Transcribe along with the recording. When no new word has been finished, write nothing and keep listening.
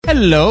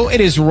Hello, it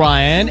is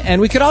Ryan,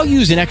 and we could all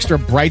use an extra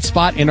bright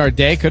spot in our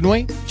day, couldn't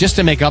we? Just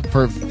to make up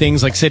for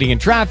things like sitting in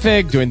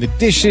traffic, doing the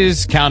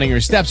dishes, counting your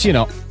steps, you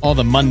know, all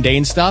the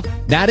mundane stuff.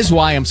 That is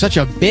why I'm such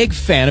a big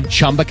fan of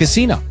Chumba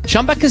Casino.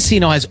 Chumba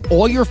Casino has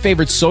all your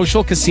favorite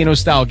social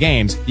casino-style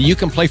games that you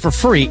can play for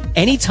free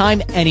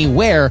anytime,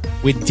 anywhere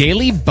with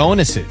daily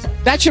bonuses.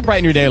 That should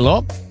brighten your day a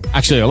little.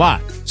 Actually, a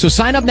lot. So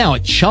sign up now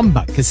at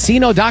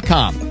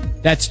ChumbaCasino.com.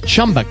 That's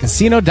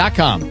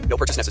ChumbaCasino.com. No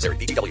purchase necessary.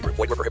 VGW Group.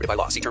 Void where prohibited by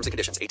law. See terms and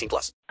conditions. 18+.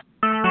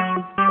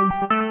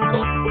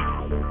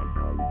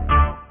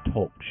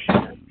 Talk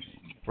shows.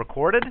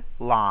 Recorded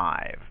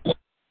live.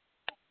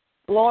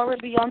 Glory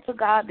be unto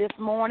God this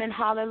morning.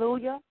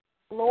 Hallelujah.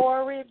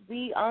 Glory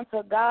be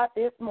unto God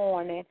this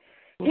morning.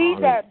 He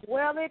that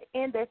dwelleth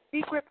in the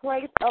secret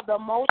place of the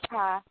Most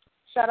High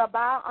shall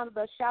abide under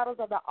the shadows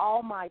of the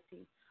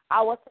Almighty.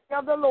 I will say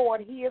of the Lord,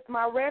 He is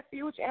my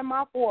refuge and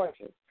my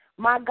fortress.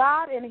 My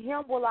God, in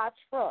Him will I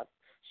trust.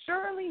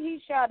 Surely He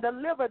shall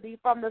deliver thee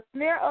from the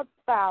snare of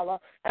the fowler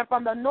and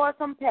from the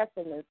noisome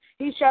pestilence.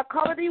 He shall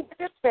cover thee with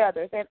His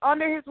feathers, and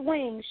under His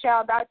wings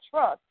shall thy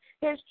trust.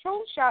 His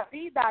truth shall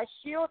be thy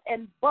shield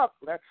and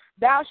buckler.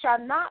 Thou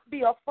shalt not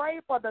be afraid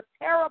for the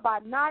terror by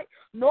night,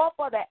 nor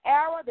for the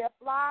arrow that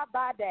fly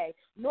by day,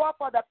 nor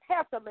for the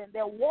pestilence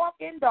that walk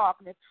in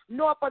darkness,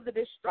 nor for the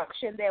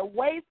destruction that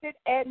wasteth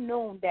at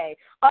noonday.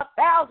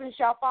 1,000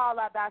 shall fall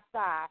at thy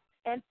side,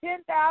 and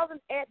 10,000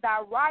 at thy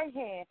right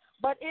hand,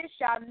 but it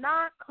shall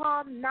not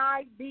come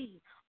nigh thee.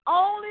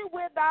 Only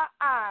with thy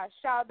eyes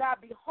shalt thou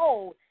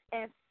behold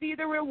and see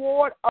the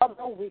reward of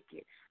the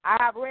wicked. I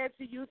have read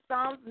to you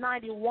Psalms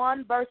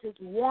 91, verses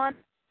 1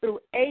 through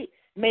 8.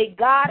 May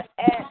God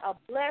add a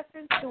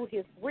blessing to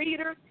His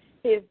readers,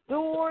 His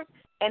doers,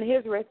 and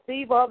His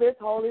receiver of His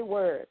holy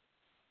word.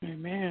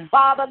 Amen.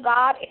 Father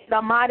God, in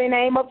the mighty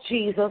name of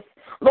Jesus,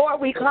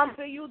 Lord, we come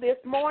to you this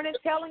morning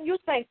telling you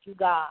thank you,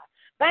 God.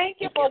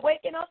 Thank you for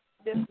waking us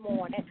this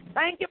morning.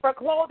 Thank you for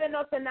clothing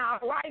us in our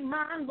right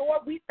mind.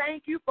 Lord, we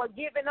thank you for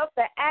giving us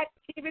the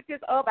activities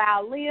of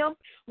our limbs.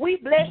 We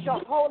bless your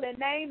holy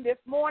name this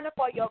morning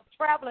for your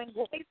traveling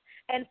grace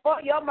and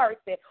for your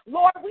mercy.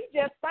 Lord, we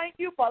just thank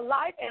you for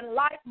life and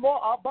life more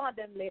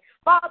abundantly.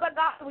 Father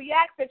God, we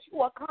ask that you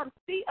will come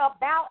see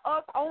about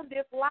us on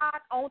this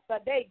line on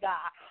today,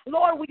 God.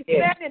 Lord, we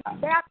stand in the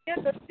gap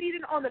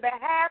interceding on the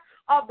behalf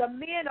of the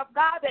men of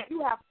God that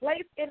you have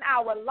placed in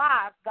our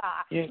lives,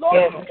 God.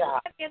 Lord, we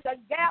stand in the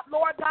gap,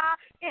 Lord God,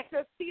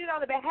 interceding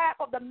on the behalf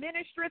of the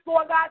ministries,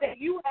 Lord God, that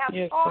you have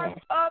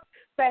charged us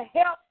to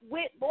help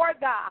with, Lord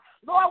God.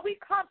 Lord, we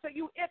come to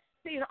you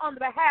interceding on the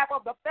behalf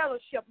of the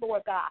fellowship,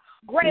 Lord God.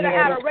 Greater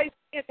Adoration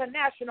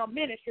International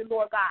Ministry,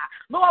 Lord God.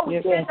 Lord,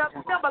 we send a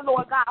symbol,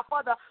 Lord God,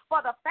 for the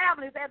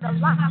families and the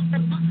lives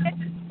that you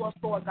send to us,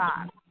 Lord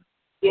God.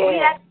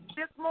 We ask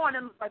this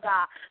morning, Lord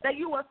God, that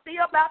you will see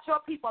about your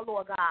people,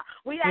 Lord God.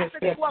 We ask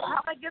that you will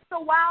come against the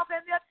wiles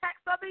and the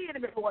attacks of the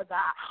enemy, Lord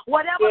God.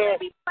 Whatever may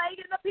be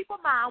plaguing the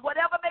people's mind,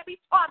 whatever may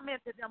be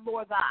tormenting them,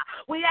 Lord God.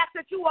 We ask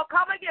that you will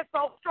come against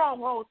those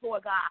strongholds,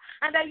 Lord God,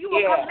 and that you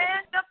will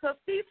command them to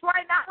cease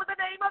right now in the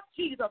name of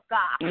Jesus,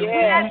 God. We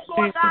ask,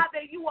 Lord God,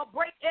 that you will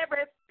break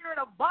every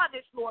spirit of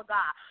bondage, Lord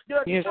God.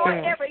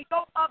 Destroy every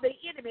yoke of the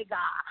enemy,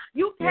 God.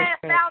 You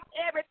cast out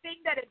everything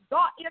that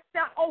exalts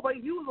itself over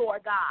you,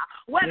 Lord God.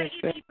 Whether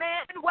it be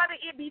man, whether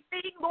it be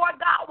thing, Lord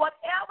God,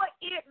 whatever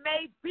it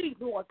may be,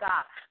 Lord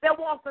God, that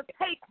wants to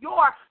take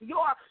your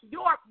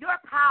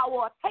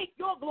power, take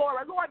your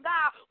glory, Lord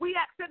God, we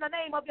ask in the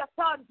name of your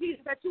Son,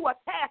 Jesus, that you will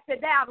cast it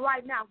down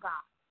right now,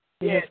 God.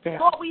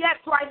 Lord, we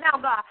ask right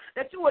now, God,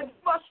 that you will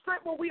give us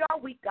strength when we are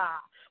weak,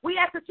 God. We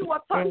ask that you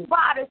will touch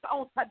bodies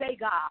on today,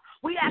 God.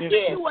 We ask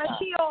that you will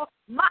heal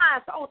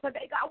minds on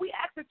today, God. We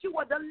ask that you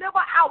will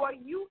deliver our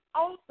youth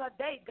on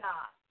today,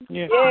 God.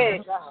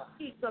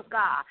 Jesus,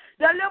 God.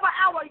 Deliver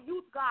our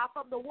youth, God,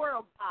 from the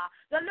world, God.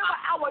 Deliver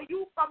our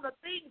youth from the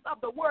things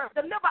of the world.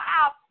 Deliver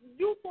our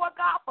youth, Lord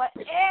God, for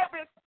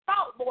every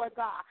thought, Lord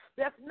God,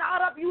 that's not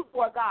of you,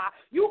 Lord God.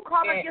 You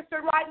come against it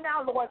right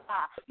now, Lord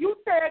God. You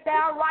tear it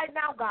down right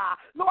now, God.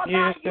 Lord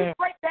God, you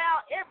break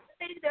down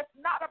everything that's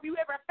not of you,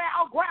 every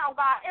foul ground,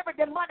 God, every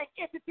demonic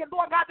entity,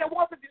 Lord God, that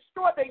wants to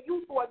destroy the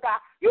youth, Lord God.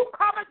 You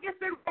come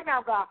against it right now,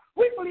 God.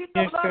 We believe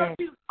the blood of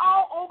Jesus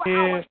all over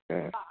our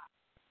youth, God.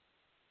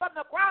 From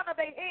the ground of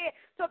their head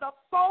to the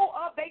sole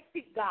of their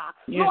feet, God.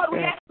 Lord, we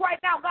ask right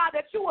now, God,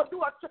 that you will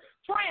do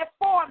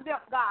transform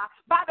them, God,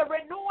 by the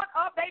renewing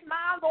of their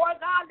mind,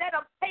 Lord God. Let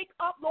them take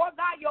up, Lord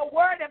God, your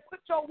word and put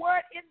your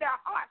word in their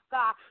hearts,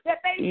 God, that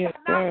they shall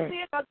not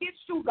sin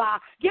against you, God.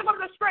 Give them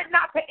the strength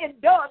not to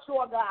indulge,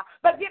 Lord God,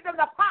 but give them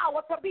the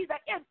power to be the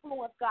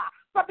influence, God,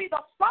 to be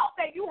the salt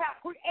that you have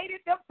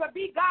created them to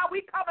be, God.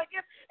 We come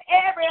against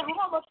every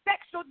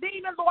homosexual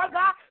demon, Lord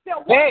God,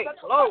 that wants to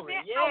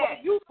torment our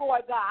youth,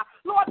 Lord God.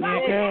 Lord God,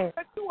 we ask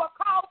that you will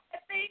cause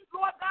things,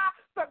 Lord God,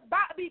 to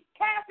be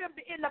cast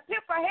in the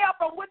pit of hell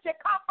from which it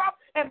come from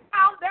and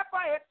bound there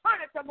for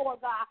eternity,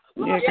 Lord God.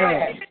 Lord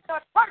God, in the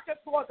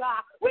churches, Lord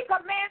God, we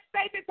command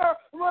Satan to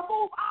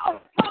remove all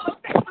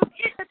homosexual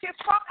entities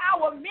from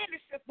our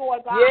ministries,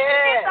 Lord God.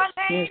 In the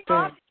name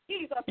of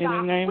Jesus,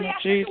 God. We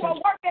ask that you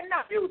will work in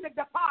the music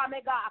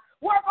department, God.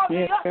 Work on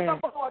the ushers,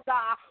 Lord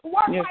God.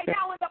 Work right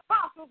now in the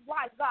apostles'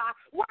 lives, God.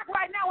 Work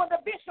right now in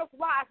the bishop's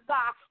lives,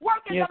 God.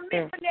 Work in the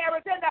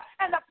missionaries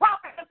and the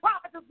prophets and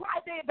prophetess'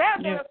 lives, the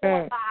evangelists,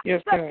 Lord God.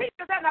 The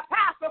teachers and the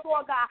pastors,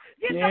 Lord God.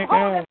 Get them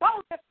holy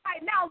boldness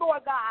right now,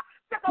 Lord God.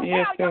 To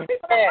compel your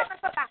people to come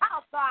into the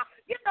house, God.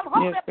 Get them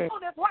holy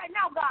boldness right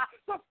now, God.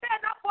 To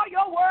stand up for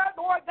your word,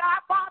 Lord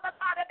God. Father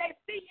God, if they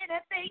see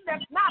anything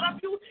that's not of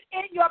you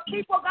in your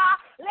people, God,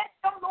 let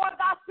them, Lord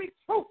God, speak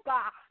truth,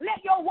 God. Let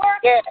your word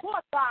be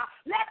forth, God.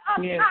 Let us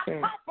not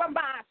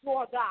compromise,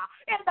 Lord God.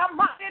 In the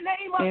mighty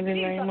name of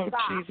Jesus,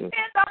 God.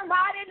 In the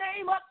mighty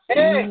name of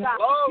Jesus, God.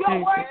 Your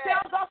word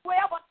tells us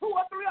wherever 2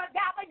 or 3 are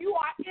gathered, you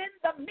are in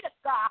the midst,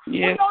 God.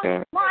 We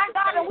don't mind,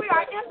 God, and we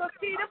are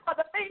interceding for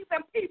the things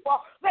and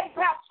people they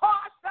have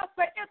charged us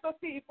to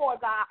intercede for,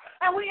 God.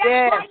 And we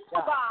ask right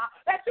now, God,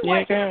 that you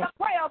will hear the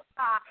prayers,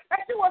 God,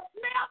 that you will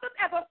smell them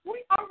as a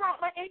sweet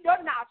aroma in your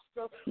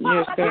nostrils.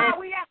 Father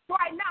God, we ask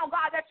right now,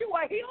 God, that you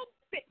will heal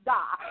sick,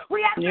 God.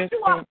 We ask that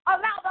you will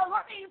allow the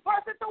lame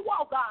person to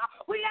walk, God.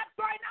 We ask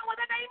right now in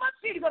the name of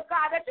Jesus,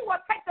 God, that you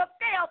will take the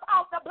scales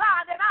off the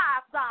blinded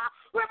eyes, God.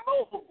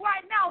 Remove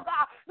right now,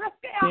 God, the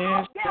scales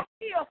off their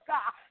ears,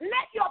 God.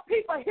 Let your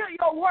people hear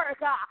your word,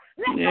 God.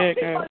 Let your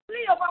people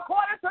live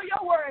according to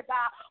your word,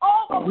 God.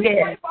 Oh, but we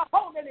pray for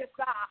holiness,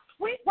 God.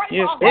 We pray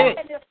for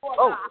holiness, Lord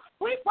God.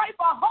 We pray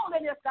for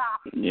holiness, God.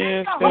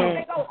 Send your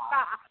Holy Ghost,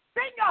 God.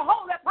 Send your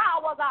holy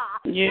power, God.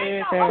 Send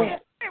your Holy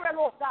Spirit,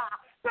 Lord God,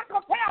 to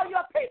compel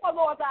your people,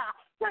 Lord God,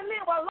 to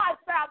live a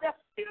lifestyle that's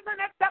even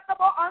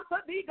acceptable unto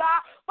thee, God.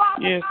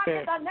 Father God,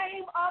 in the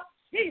name of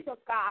Jesus,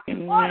 God.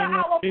 Order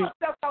our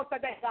footsteps on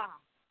today, God.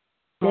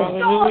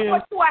 Show us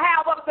what you will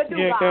have us to do,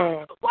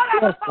 God. What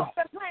are the thoughts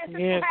and plans that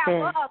you have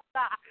for us,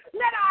 God?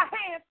 Let our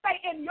hands stay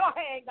in your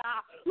hand, God.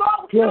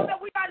 Lord, we know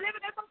that we are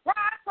living in some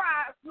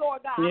times,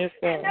 Lord God.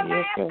 In the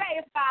last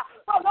days, God.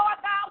 So,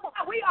 Lord God,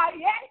 while we are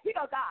yet here,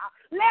 God,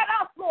 let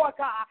us, Lord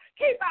God,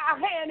 keep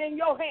our hand in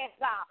your hand,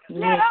 God.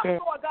 Let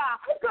us, Lord God,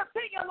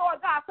 continue,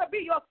 Lord God, to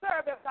be your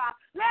servant, God.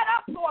 Let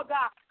us, Lord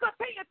God,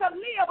 continue to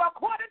live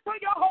according to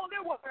your holy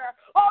word.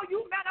 Oh,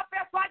 you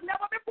manifest like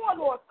never before,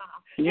 Lord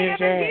God. And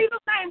in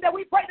Jesus' name that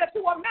we pray that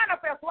you will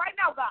manifest right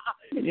now, God.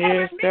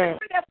 Every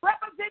ministry that's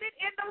represented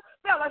in the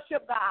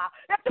fellowship, God.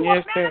 That you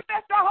will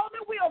manifest your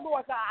holy will,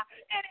 Lord God.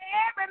 And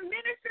every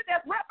ministry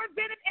that's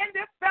represented in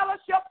this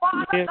fellowship,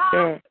 Father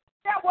God,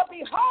 there will be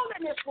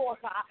holiness,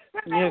 Lord God.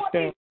 That there will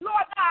be,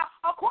 Lord God,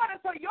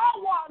 according to your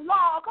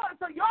law, according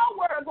to your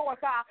word, Lord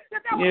God.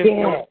 That there will be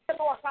unity,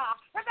 Lord God.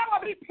 That there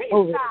will be peace,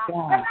 God.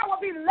 That there will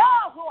be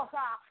love, Lord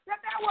God.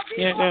 That there will be,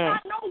 Lord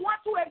God, no one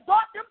to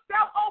exalt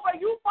themselves over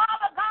you,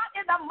 Father God,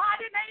 in the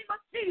mighty name of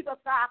Jesus,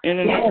 God.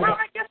 You come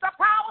against the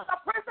powers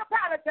of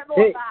principality,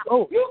 Lord God.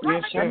 You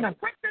come against the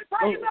tricks and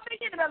praise of the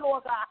enemy,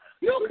 Lord God.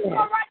 You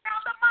come right now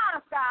the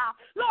minds, God.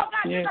 Lord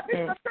God, you can be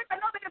specific.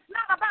 Know that it's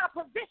not about a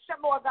position,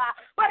 Lord God,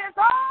 but it's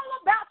all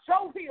about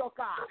your will,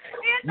 God.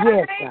 In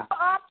the name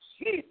of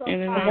Jesus,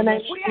 God.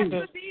 We ask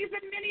for these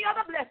and many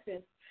other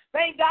blessings.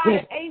 Thank God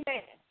and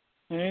amen.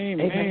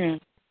 Amen.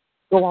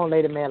 Go on,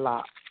 Lady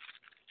Medlock.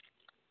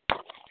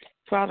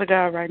 Father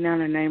God, right now in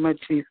the name of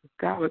Jesus,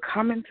 God, we're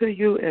coming to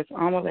you as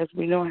humble as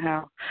we know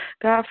how.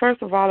 God,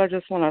 first of all, I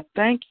just want to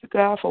thank you,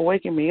 God, for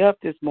waking me up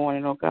this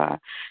morning, oh God.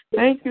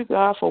 Thank you,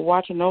 God, for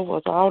watching over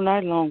us all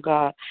night long,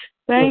 God.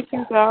 Thank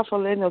you, God, for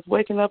letting us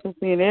waking up and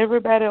seeing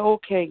everybody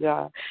okay,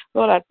 God.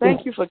 Lord, I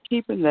thank you for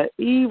keeping the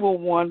evil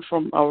one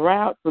from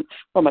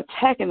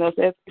attacking us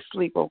as we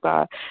sleep, oh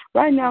God.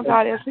 Right now,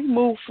 God, as we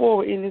move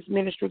forward in this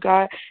ministry,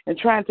 God, and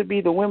trying to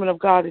be the women of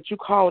God that you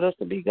called us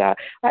to be, God,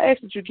 I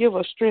ask that you give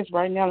us strength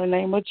right now in the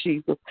name of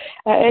Jesus.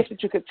 I ask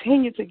that you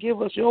continue to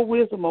give us your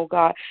wisdom, oh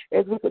God,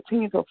 as we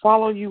continue to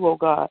follow you, oh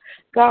God.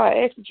 God,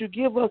 I ask that you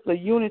give us the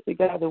unity,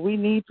 God, that we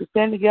need to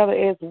stand together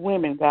as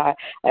women, God.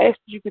 I ask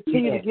that you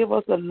continue to give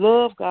us the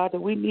love, God,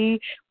 that we need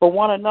for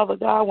one another,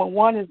 God. When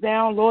one is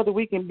down, Lord, that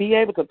we can be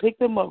able to pick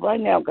them up right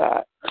now,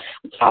 God.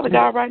 Father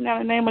God, right now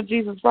in the name of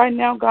Jesus, right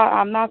now, God,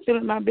 I'm not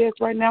feeling my best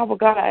right now, but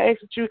God, I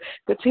ask that you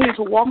continue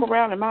to walk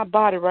around in my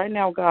body right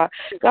now, God.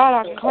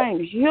 God, I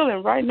claim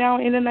healing right now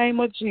in the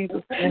name of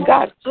Jesus.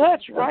 God,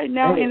 touch right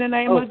now in the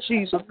name of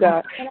Jesus,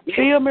 God.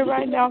 Feel me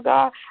right now,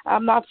 God.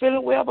 I'm not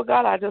feeling well, but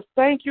God, I just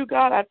thank you,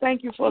 God. I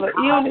thank you for the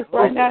illness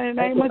right now in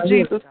the name of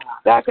Jesus.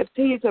 God,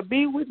 continue to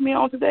be with me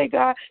on today,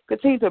 God.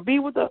 Continue to be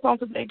with us on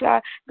today,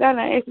 God. God,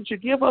 I ask that you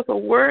give us a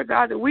word,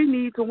 God, that we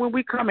need to when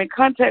we come in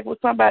contact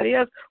with somebody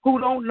else who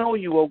don't know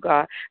you, oh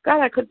God.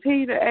 God, I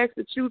continue to ask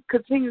that you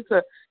continue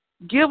to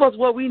give us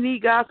what we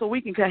need, God, so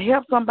we can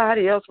help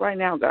somebody else right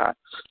now, God.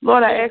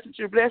 Lord, I ask that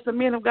you bless the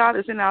men of God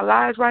that's in our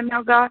lives right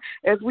now, God.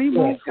 As we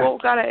move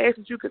forward, God, I ask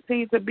that you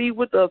continue to be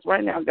with us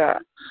right now, God.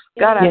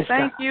 God, I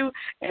thank you,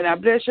 and I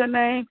bless your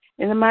name.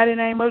 In the mighty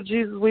name of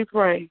Jesus, we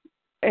pray.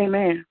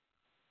 Amen.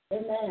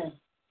 Amen.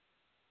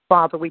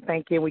 Father, we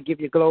thank you and we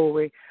give you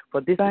glory for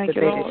this is the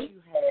day that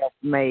you have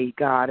made,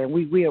 God, and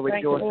we will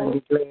rejoice and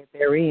be glad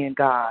therein,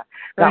 God.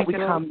 God, we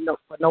come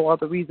for no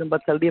other reason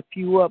but to lift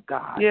you up,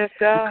 God. Yes,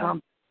 God. We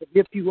come to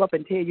lift you up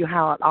and tell you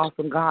how an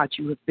awesome God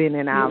you have been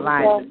in our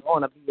lives and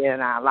want to be in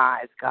our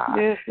lives, God.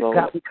 Yes, Lord.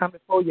 God, we come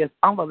before you as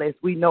humble as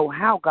we know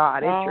how,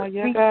 God, at your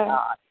feet,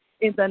 God.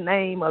 In the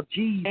name of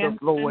Jesus,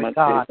 Lord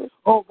God.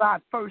 Oh,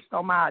 God, first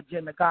on my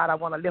agenda, God, I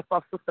want to lift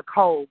up Sister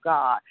Cole,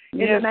 God.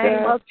 In the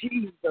name of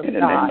Jesus,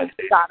 God.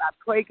 God, I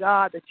pray,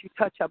 God, that you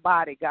touch her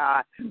body,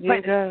 God.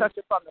 Pray that you touch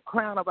her from the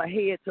crown of her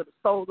head to the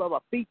soles of her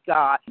feet,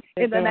 God.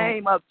 In the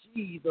name of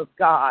Jesus,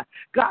 God.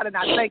 God, and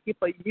I thank you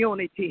for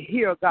unity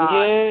here, God.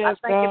 I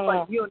thank you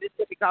for unity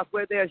because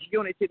where there's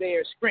unity,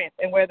 there's strength.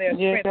 And where there's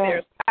strength,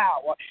 there's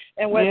power.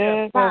 And where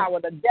there's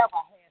power, the devil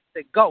has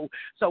to go.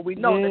 So we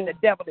know that the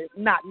devil is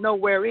not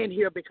nowhere in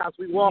here because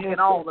we walk in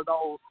all of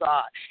those,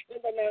 God. In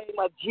the name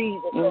of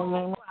Jesus.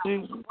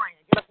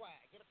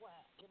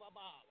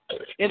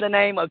 In the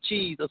name of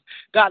Jesus.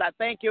 God, I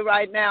thank you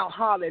right now.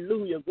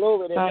 Hallelujah.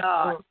 Glory to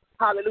God.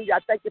 Hallelujah. I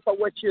thank you for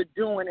what you're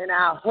doing in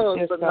our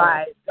husbands'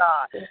 lives,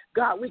 God.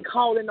 God, we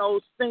calling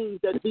those things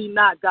that be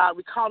not, God.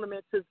 We call them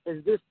into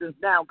existence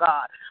now,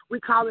 God. We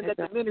calling that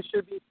the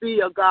ministry be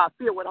filled, God,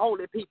 filled with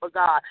holy people,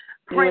 God.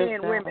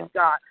 Praying women,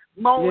 God.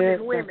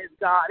 Moaning women,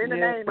 God. In the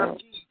name of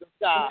Jesus,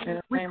 God.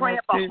 We praying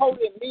for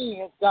holy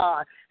men,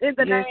 God. In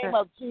the name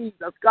of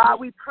Jesus, God.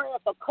 We praying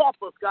for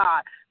couples,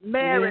 God.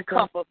 Married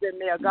couples in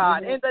there,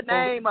 God. In the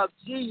name of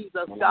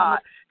Jesus, God.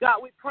 God,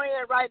 we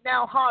praying right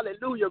now,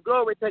 hallelujah,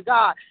 glory to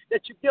God,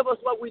 that you give us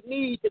what we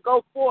need to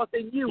go forth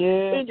in you,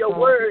 in your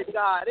word,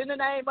 God. In the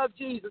name of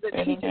Jesus,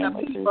 and teaching the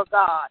people,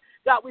 God.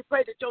 God, we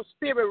pray that your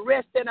spirit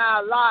rest in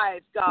our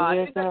lives, God.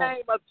 In the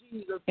name of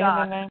Jesus,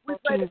 God. We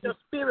pray that your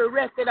spirit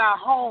rest in our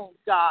homes,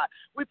 God.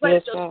 We pray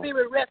that your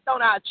spirit rest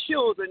on our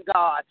children,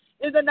 God.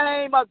 In the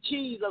name of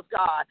Jesus,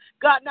 God.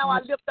 God, now I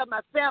lift up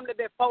my family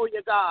before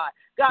you, God.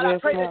 God, I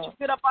pray that you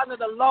get up under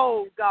the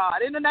load,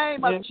 God. In the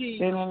name of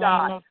Jesus,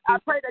 God. I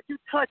pray that you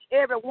touch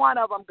every one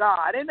of them,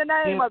 God. In the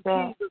name of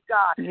Jesus,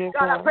 God.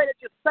 God, I pray that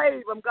you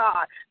save them,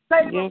 God.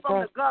 Save them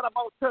from the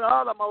guttermost to the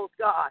othermost,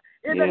 God.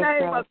 In the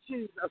name of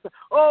Jesus.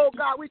 Oh,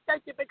 God, we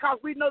thank you because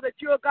we know that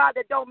you're a God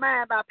that don't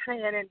mind by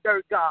playing in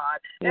dirt, God.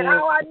 And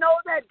how I know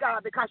that,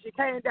 God, because you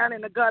came down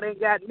in the gutter and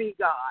got me,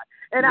 God.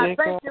 And I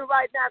thank you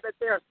right now that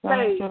they're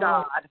saved,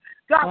 God.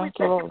 God, we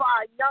thank you for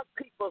our young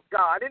people,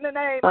 God. In the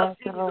name of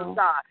Jesus,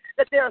 God,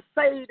 that they're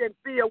saved and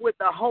filled with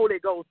the Holy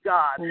Ghost,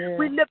 God.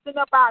 We lifting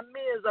up our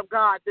men of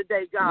God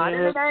today, God.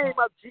 In the name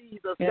of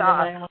Jesus,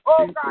 God.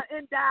 Oh, God,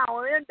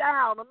 endow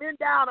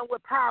them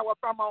with power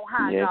from on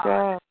high,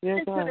 God.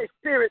 Into their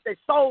spirit, their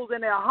souls,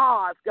 and their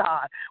hearts,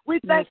 God. We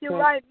thank you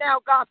right now,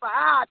 God, for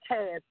our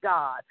task,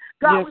 God.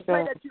 God, we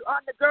pray that you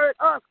undergird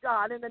us,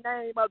 God, in the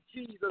name of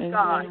Jesus,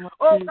 God.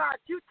 Oh, God,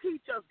 you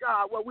teach us,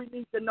 God, what we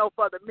need to know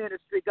for the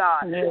ministry,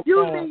 God.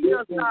 You lead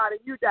us, God,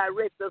 and you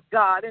direct us,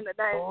 God, in the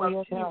name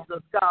of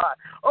Jesus, God.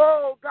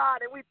 Oh,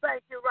 God, and we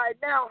thank you right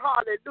now,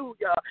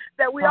 hallelujah,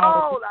 that we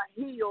all are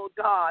healed,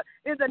 God,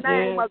 in the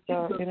name of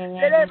Jesus.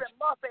 That every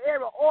muscle,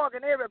 every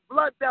organ, every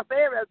blood vessel,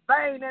 every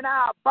vein in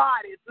our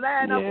bodies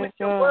line up with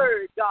your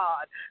word,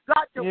 God.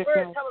 God, your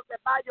word tells us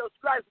that by your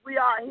stripes we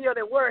are healed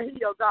and we're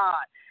healed,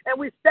 God. And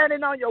we're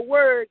standing on your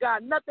word,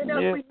 God. Nothing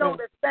else we know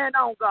to stand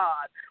on,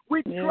 God.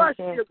 We trust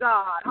you,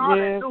 God.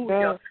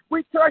 Hallelujah.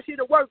 We trust you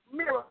to work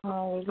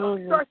miracles.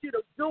 We trust you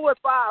to do it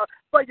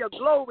for your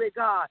glory,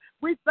 God.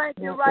 We thank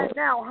you right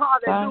now,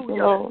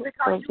 hallelujah,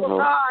 because you're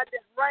God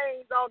that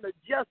reigns on the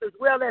just as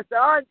well as the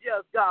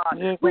unjust,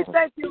 God. We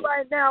thank you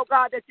right now,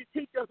 God, that you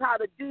teach us how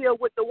to deal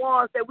with the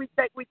ones that we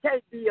think we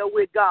can't deal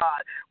with,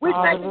 God. We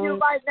thank you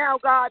right now,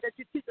 God, that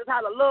you teach us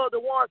how to love the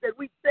ones that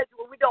we think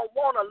we don't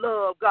want to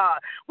love, God.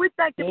 We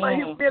thank you for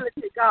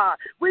humility, God.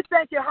 We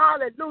thank you,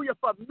 hallelujah,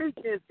 for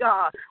meekness,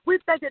 God. We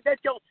thank you that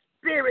your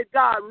Spirit,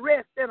 God,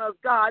 rest in us,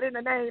 God, in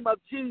the name of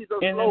Jesus,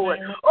 Lord.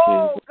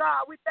 Oh,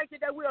 God, we thank you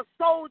that we are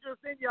soldiers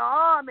in your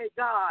army,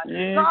 God.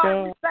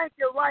 God, we thank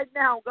you right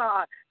now,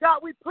 God. God,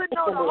 we putting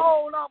on the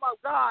whole armor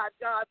of God,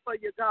 for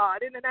you,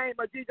 God, in the name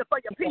of Jesus, for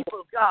your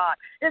people, God,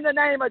 in the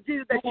name of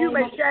Jesus, that you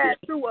may shine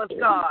through us,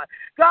 God.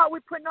 God, we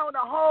putting on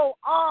the whole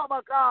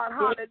armor, God,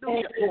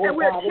 hallelujah. And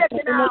we're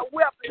checking our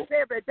weapons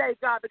every day,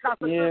 God, because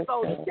the good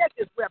soldiers check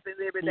his weapons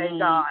every day,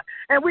 God.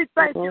 And we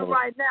thank you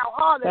right now,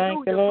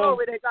 hallelujah,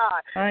 glory to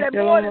God. That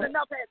more than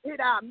enough has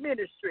hit our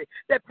ministry.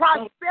 That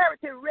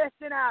prosperity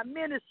rests in our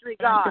ministry,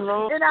 God.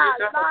 In our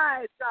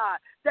lives, God.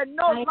 That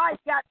no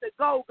life got to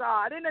go,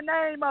 God. In the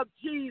name of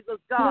Jesus,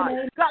 God.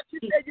 God, you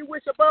said you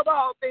wish above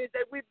all things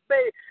that we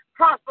may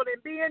prosper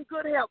and be in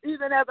good health,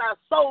 even as our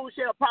soul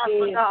shall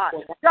prosper, God.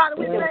 God,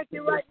 we thank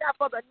you right now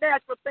for the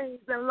natural things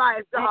in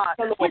life, God.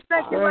 We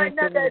thank you right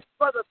now that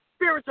for the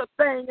spiritual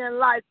thing in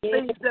life,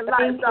 things in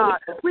life, God.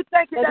 We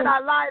thank you that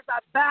our lives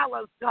are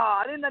balanced,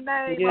 God, in the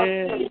name of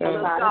Jesus,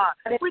 God.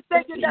 We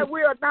thank you that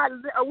we're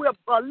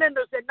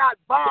lenders and not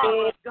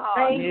borrowers, God.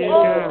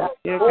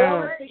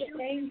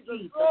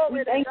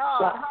 Glory to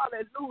God,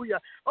 hallelujah.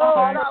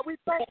 Oh, God, we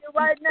thank you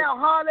right now,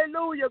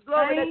 hallelujah,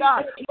 glory to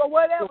God. For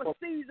whatever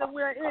season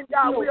we're in,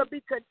 God, we'll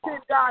be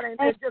content, God, and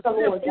just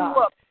lift you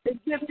up and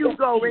give you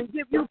glory and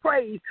give you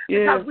praise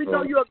because we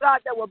know you're a God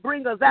that will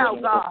bring us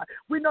out, God.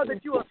 We know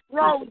that you're a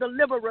strong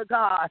deliverer,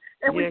 God,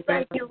 and we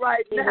thank you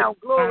right now.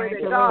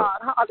 Glory to God.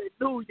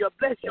 Hallelujah.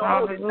 Bless your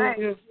holy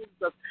name,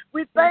 Jesus.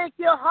 We thank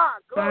you,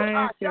 glory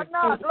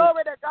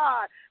to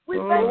God. We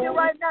thank you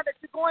right now that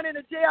you're going in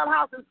the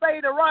jailhouse and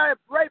save the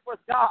rapers,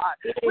 God.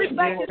 We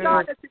thank you,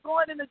 God, that you're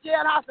going in the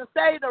jailhouse and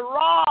save the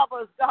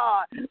robbers,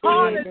 God.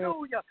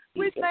 Hallelujah.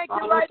 We thank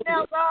you right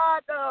now,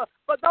 God,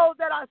 for those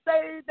that are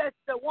saved, that's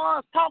the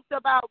ones talked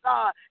about,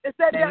 God, and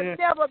said there'll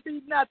never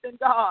be nothing,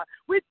 God.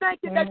 We thank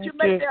you that you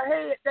make their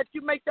head, that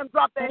you make them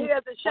drop their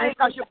heads in shame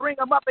because you bring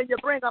them up and you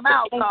bring them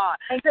out, God.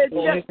 It's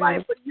just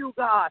right for you,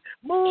 God.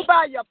 Move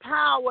by your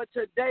power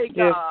today,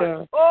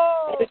 God.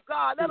 Oh,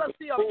 God, let us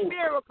see a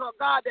miracle,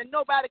 God, that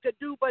nobody could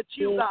do but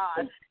you,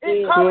 God.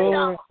 Encourage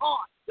our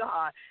hearts,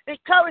 God.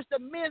 Encourage the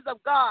men of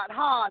God,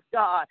 hearts,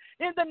 God.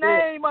 In the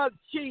name of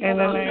Jesus.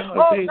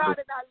 God,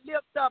 and I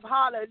lift up,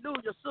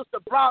 hallelujah, Sister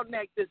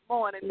Broadneck this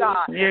morning,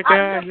 God.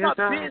 I lift up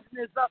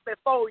business up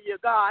before you,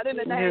 God, in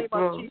the name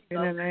of Jesus.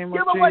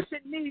 Give her what she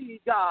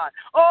needs, God.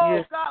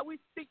 Oh, God, we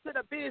speak to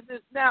the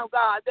business now,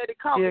 God, that it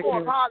come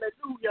forth,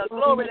 hallelujah,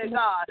 glory to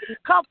God.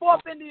 Come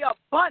forth in the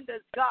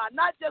abundance, God.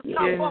 Not just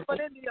come forth, but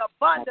in the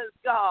abundance,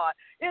 God.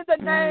 In the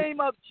name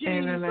of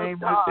Jesus,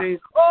 God.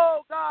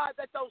 Oh, God,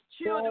 that those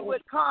children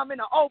would come in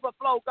an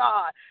overflow,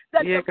 God.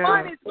 That the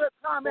monies will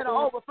come in an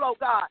overflow,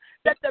 God.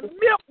 That the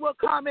milk will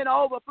come in an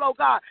overflow,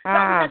 God.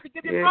 God, we have to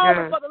give you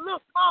glory for the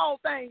little small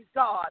things,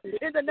 God.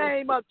 In the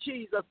name of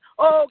Jesus.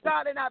 Oh,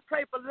 God, and I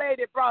pray for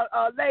Lady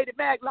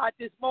Maglot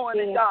this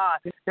morning, God.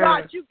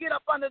 God, you get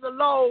up under the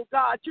load,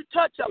 God. You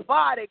touch her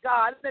body,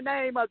 God. In the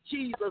name of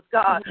Jesus,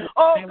 God.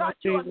 Oh, God,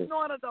 you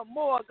anoint her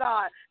more,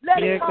 God.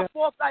 Let it come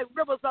forth like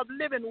rivers of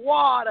living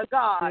water,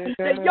 God.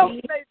 That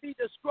yokes may be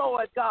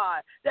destroyed,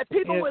 God. That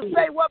people will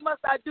say, what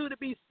must I do to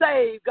be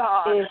saved,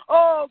 God?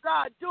 Oh,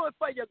 God, do it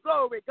for your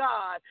glory,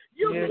 God.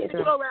 You get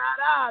the glory out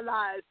of our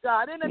lives,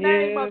 God. In the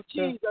name of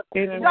Jesus.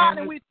 God,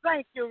 and we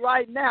thank you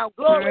right now.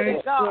 Glory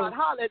to God.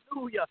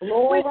 Hallelujah.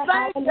 We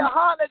thank you,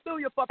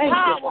 hallelujah, for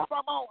power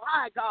from on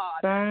high,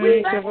 God.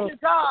 We thank you,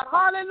 God.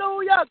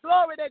 Hallelujah.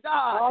 Glory to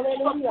God.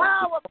 For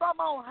power from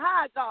on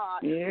high, God.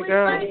 We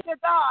thank you,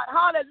 God.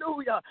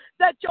 Hallelujah.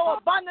 That your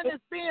abundance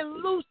is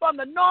being loosed from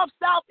the north,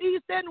 south,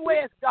 east, and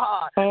west,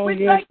 God.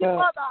 We thank you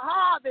for the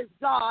harvest,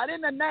 God,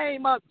 in the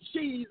name of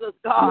Jesus,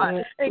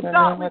 God. And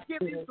God, we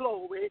give you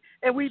glory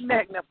and we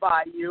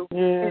magnify you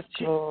in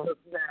Jesus'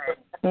 name.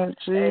 In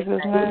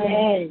Jesus'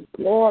 name.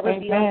 Glory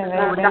be unto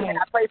God.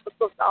 I pray for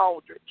Sister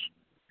Aldrich.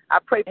 I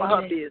pray for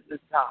her business,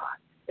 God.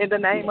 In the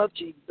name of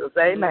Jesus.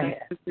 Amen.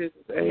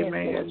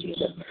 Amen.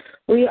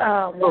 We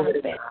want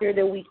to make sure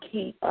that we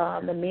keep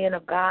the men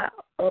of God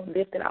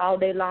uplifted all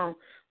day long.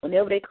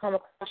 Whenever they come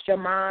across your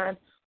mind,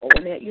 or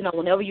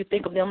whenever you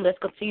think of them, let's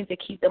continue to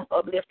keep them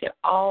uplifted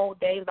all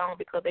day long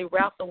because they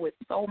wrestle with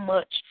so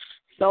much,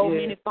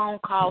 many phone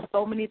calls,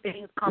 so many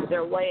things come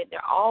their way, and they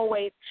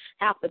always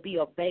have to be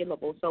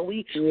available. So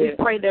we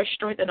pray their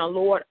strength in the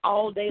Lord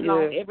all day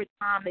long, every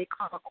time they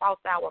come across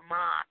our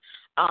mind.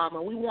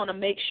 And we want to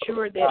make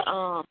sure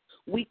that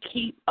we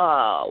keep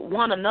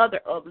one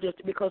another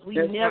uplifted because we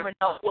never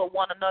know what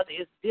one another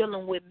is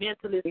dealing with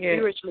mentally,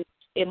 spiritually,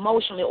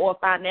 emotionally, or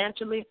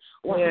financially.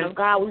 Woman of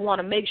God, we want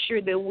to make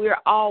sure that we're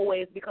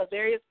always, because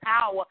there is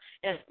power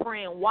in a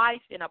praying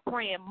wife, in a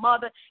praying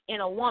mother,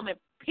 in a woman,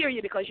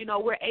 period, because,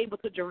 we're able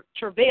to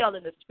travail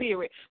in the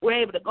spirit.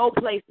 We're able to go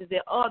places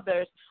that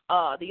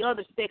the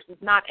other sex is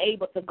not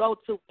able to go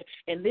to.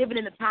 And living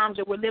in the times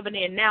that we're living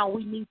in now,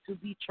 we need to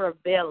be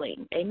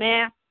travailing.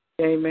 Amen?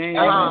 Amen.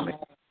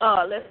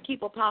 Let's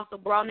keep Apostle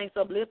Broadneck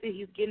uplifted.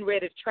 He's getting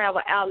ready to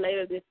travel out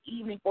later this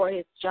evening for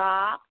his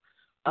job.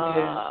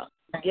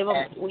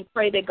 We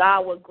pray that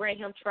God will grant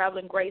him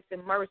traveling grace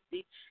and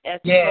mercy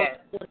as he goes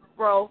to and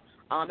fro,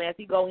 as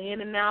he go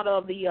in and out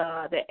of the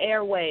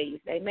airways.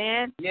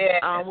 Amen. We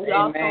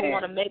also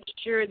want to make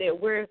sure that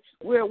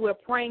we're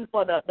praying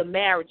for the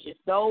marriages,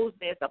 those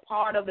that's a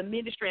part of the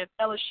ministry and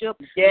fellowship.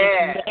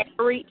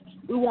 Married.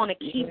 We want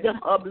to keep them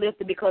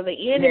uplifted because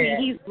the enemy,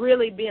 he's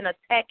really been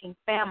attacking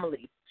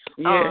families.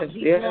 He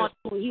want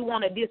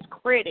to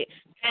discredit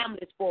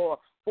families for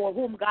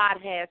whom God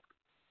has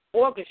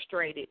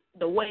orchestrated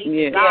the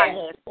way God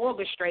has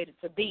orchestrated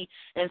to be,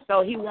 and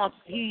so he want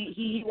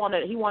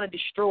to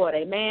destroy it.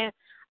 Amen.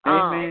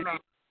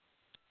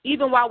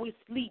 Even while we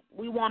sleep,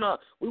 we want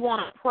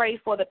to pray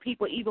for the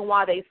people even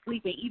while they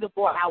sleep, and even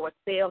for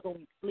ourselves when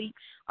we sleep.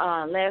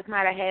 Last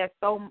night I had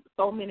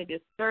so many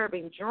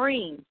disturbing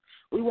dreams.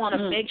 We want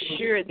to make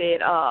sure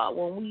that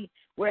when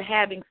we're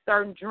having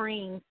certain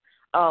dreams,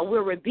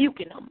 we're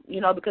rebuking them,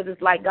 because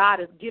it's like God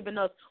is giving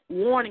us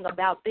warning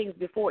about things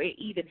before it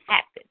even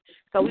happens.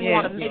 So we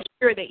want to make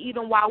sure that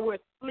even while we're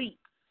asleep,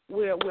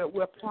 we're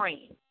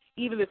praying.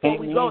 Even before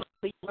we go to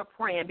sleep, we're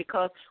praying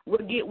because we're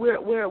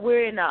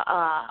in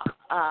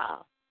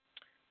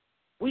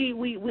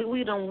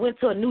we done went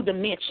to a new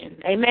dimension.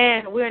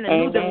 Amen. We're in a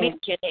new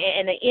dimension,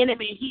 and the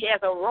enemy, he has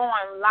a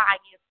roaring lion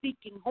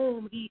seeking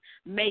whom he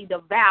may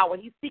devour.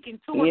 He's seeking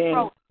to and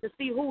fro to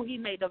see who he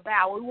may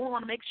devour. We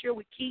want to make sure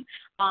we keep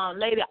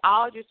Lady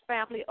Aldridge's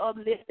family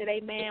uplifted.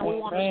 Amen. We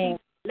want to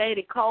keep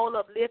Lady Cole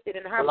uplifted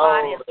in her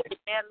body and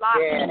that lock.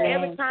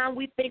 Every time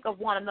we think of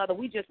one another,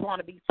 we just want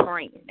to be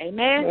praying.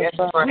 Amen.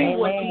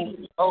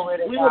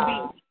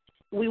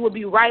 We will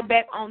be right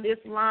back on this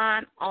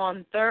line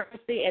on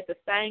Thursday at the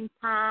same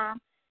time.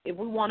 If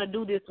we want to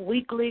do this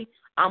weekly,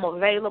 I'm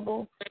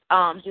available.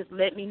 Just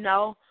let me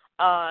know.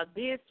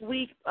 This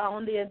week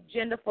on the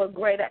agenda for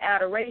Greater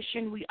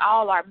Adoration, we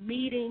all are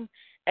meeting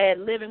at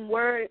Living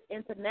Word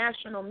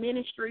International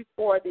Ministry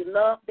for the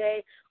Love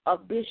Day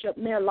of Bishop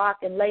Merlock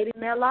and Lady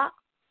Merlock.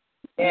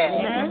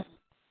 Amen.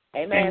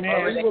 Amen.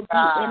 So we will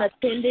be in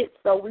attendance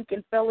so we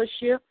can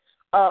fellowship.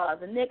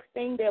 The next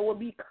thing that will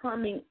be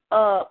coming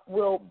up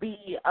will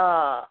be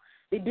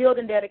the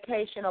building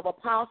dedication of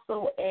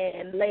Apostle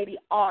and Lady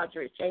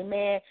Aldridge.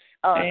 Amen.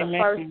 The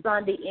first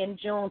Sunday in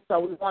June. So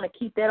we want to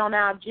keep that on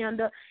our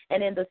agenda.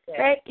 And in the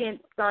second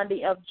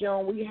Sunday of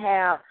June, we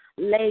have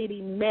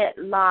Lady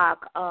Metlock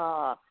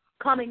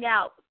coming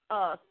out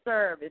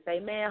service.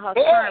 Amen. Her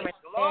sermon.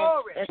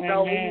 And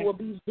so we will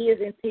be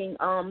visiting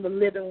the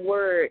Living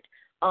Word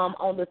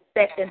on the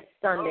second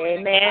Sunday.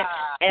 Amen.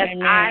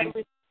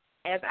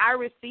 As I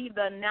receive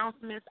the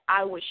announcements,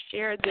 I will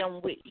share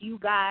them with you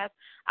guys.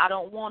 I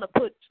don't want to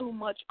put too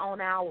much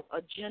on our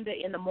agenda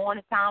in the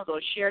morning times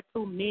or share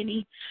too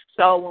many.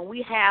 So when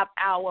we have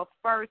our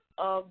first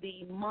of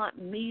the month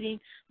meeting,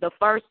 the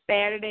first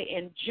Saturday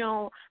in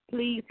June,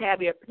 please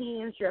have your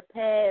pens, your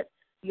pads,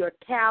 your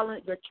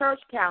calendar, your church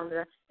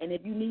calendar, and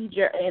if you need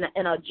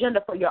an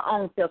agenda for your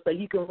own self so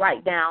you can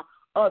write down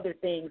other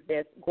things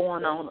that's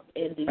going on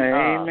in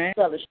the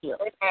fellowship.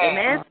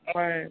 Amen?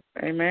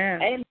 Amen.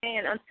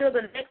 Amen. Until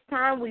the next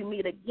time we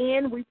meet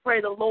again, we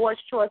pray the Lord's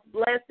choice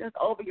blessings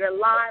over your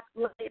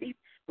lives, ladies.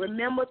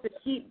 Remember to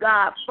keep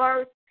God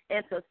first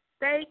and to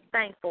stay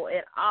thankful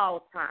at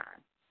all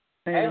times.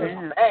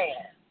 Amen.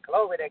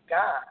 Glory to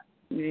God.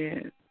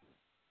 Yes.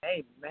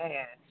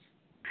 Amen.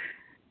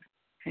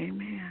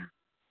 Amen.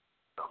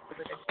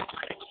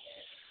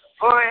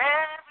 For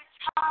every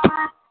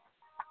time.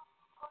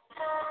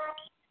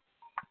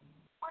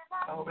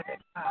 Glory to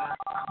God.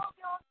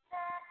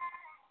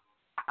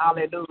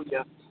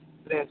 Hallelujah.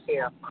 Bless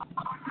him.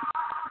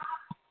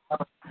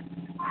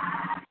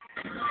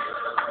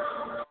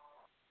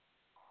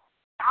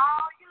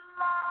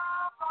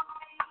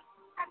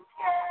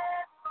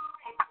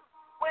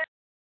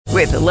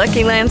 With the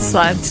Lucky Land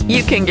Slots,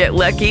 you can get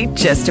lucky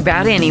just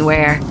about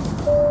anywhere.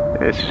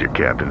 This is your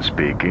captain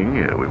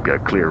speaking. We've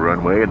got clear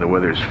runway and the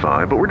weather's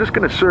fine, but we're just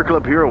going to circle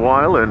up here a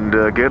while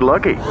and get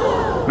lucky.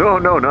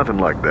 No, nothing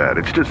like that.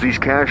 It's just these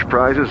cash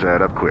prizes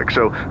add up quick.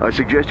 So I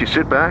suggest you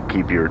sit back,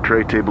 keep your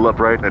tray table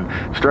upright, and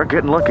start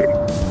getting lucky.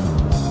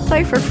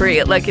 Play for free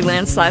at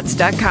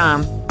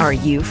LuckyLandSlots.com. Are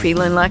you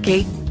feeling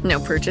lucky? No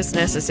purchase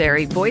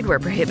necessary. Void where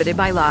prohibited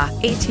by law.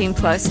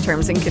 18+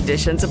 terms and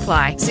conditions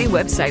apply. See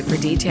website for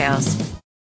details.